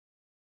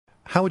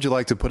How would you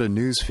like to put a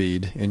news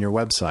feed in your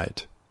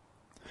website?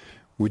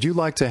 Would you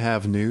like to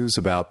have news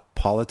about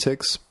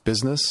politics,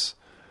 business,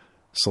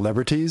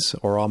 celebrities,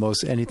 or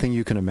almost anything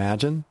you can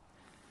imagine?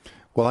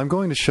 Well, I'm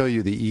going to show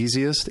you the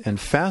easiest and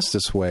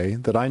fastest way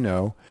that I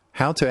know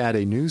how to add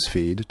a news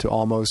feed to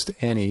almost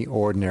any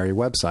ordinary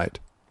website.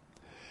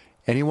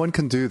 Anyone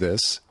can do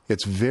this.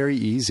 It's very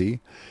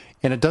easy,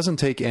 and it doesn't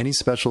take any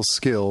special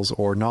skills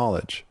or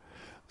knowledge.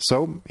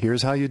 So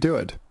here's how you do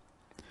it.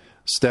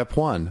 Step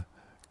 1.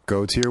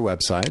 Go to your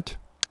website.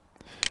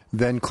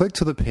 Then click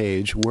to the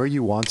page where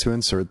you want to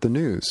insert the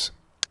news.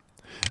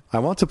 I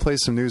want to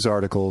place some news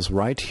articles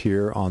right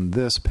here on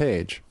this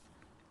page.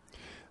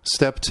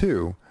 Step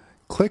 2.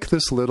 Click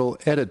this little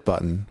Edit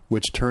button,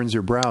 which turns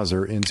your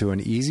browser into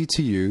an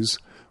easy-to-use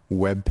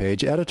web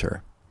page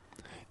editor.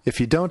 If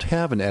you don't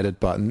have an Edit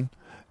button,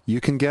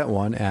 you can get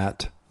one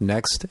at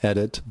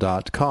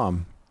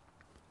nextedit.com.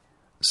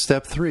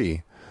 Step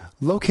 3.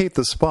 Locate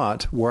the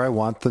spot where I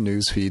want the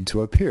news feed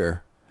to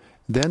appear.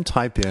 Then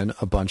type in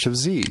a bunch of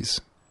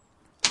Z's.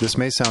 This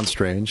may sound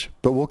strange,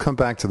 but we'll come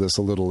back to this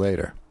a little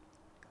later.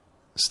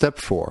 Step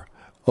 4.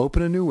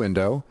 Open a new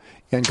window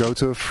and go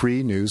to a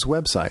free news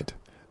website.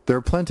 There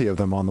are plenty of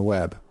them on the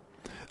web.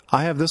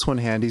 I have this one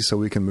handy so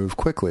we can move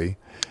quickly,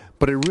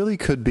 but it really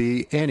could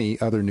be any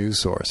other news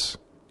source.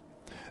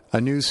 A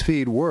news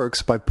feed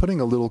works by putting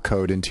a little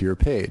code into your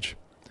page.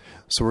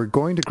 So we're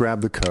going to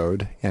grab the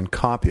code and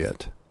copy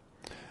it.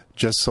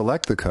 Just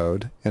select the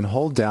code and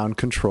hold down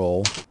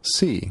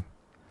Control-C.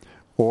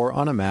 Or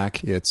on a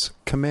Mac, it's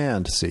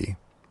Command-C.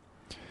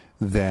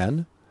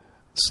 Then,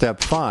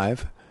 step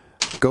 5,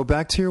 go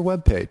back to your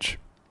web page.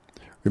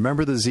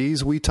 Remember the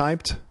Z's we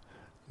typed?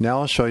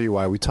 Now I'll show you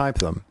why we type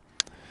them.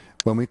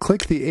 When we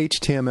click the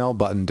HTML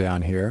button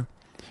down here,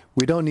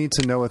 we don't need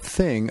to know a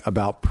thing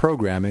about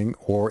programming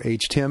or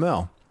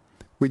HTML.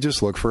 We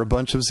just look for a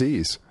bunch of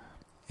Z's.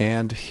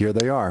 And here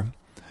they are.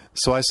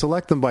 So I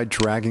select them by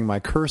dragging my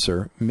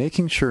cursor,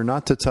 making sure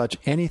not to touch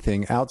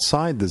anything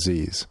outside the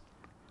Z's.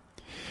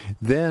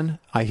 Then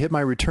I hit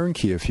my return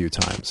key a few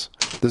times.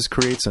 This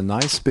creates a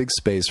nice big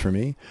space for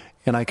me,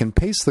 and I can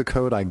paste the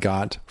code I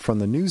got from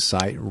the news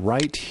site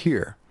right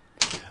here.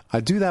 I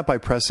do that by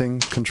pressing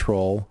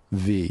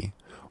Control-V,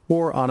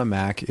 or on a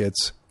Mac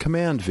it's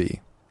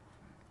Command-V.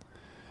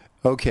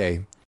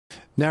 Okay,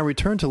 now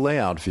return to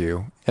Layout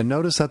View and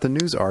notice that the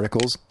news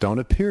articles don't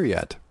appear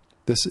yet.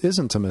 This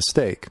isn't a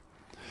mistake.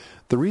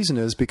 The reason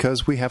is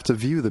because we have to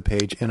view the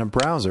page in a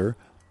browser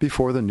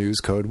before the news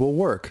code will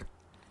work.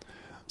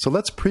 So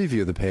let's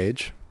preview the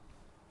page.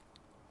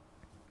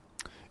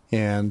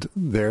 And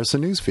there's the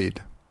news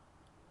feed.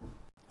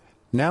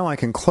 Now I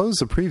can close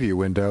the preview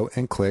window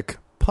and click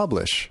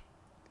Publish.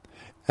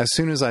 As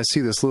soon as I see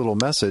this little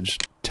message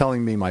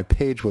telling me my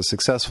page was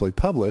successfully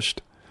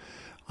published,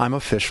 I'm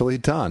officially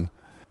done.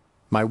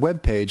 My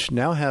web page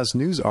now has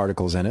news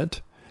articles in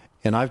it,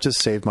 and I've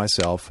just saved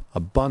myself a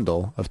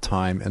bundle of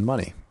time and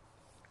money.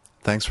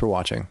 Thanks for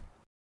watching.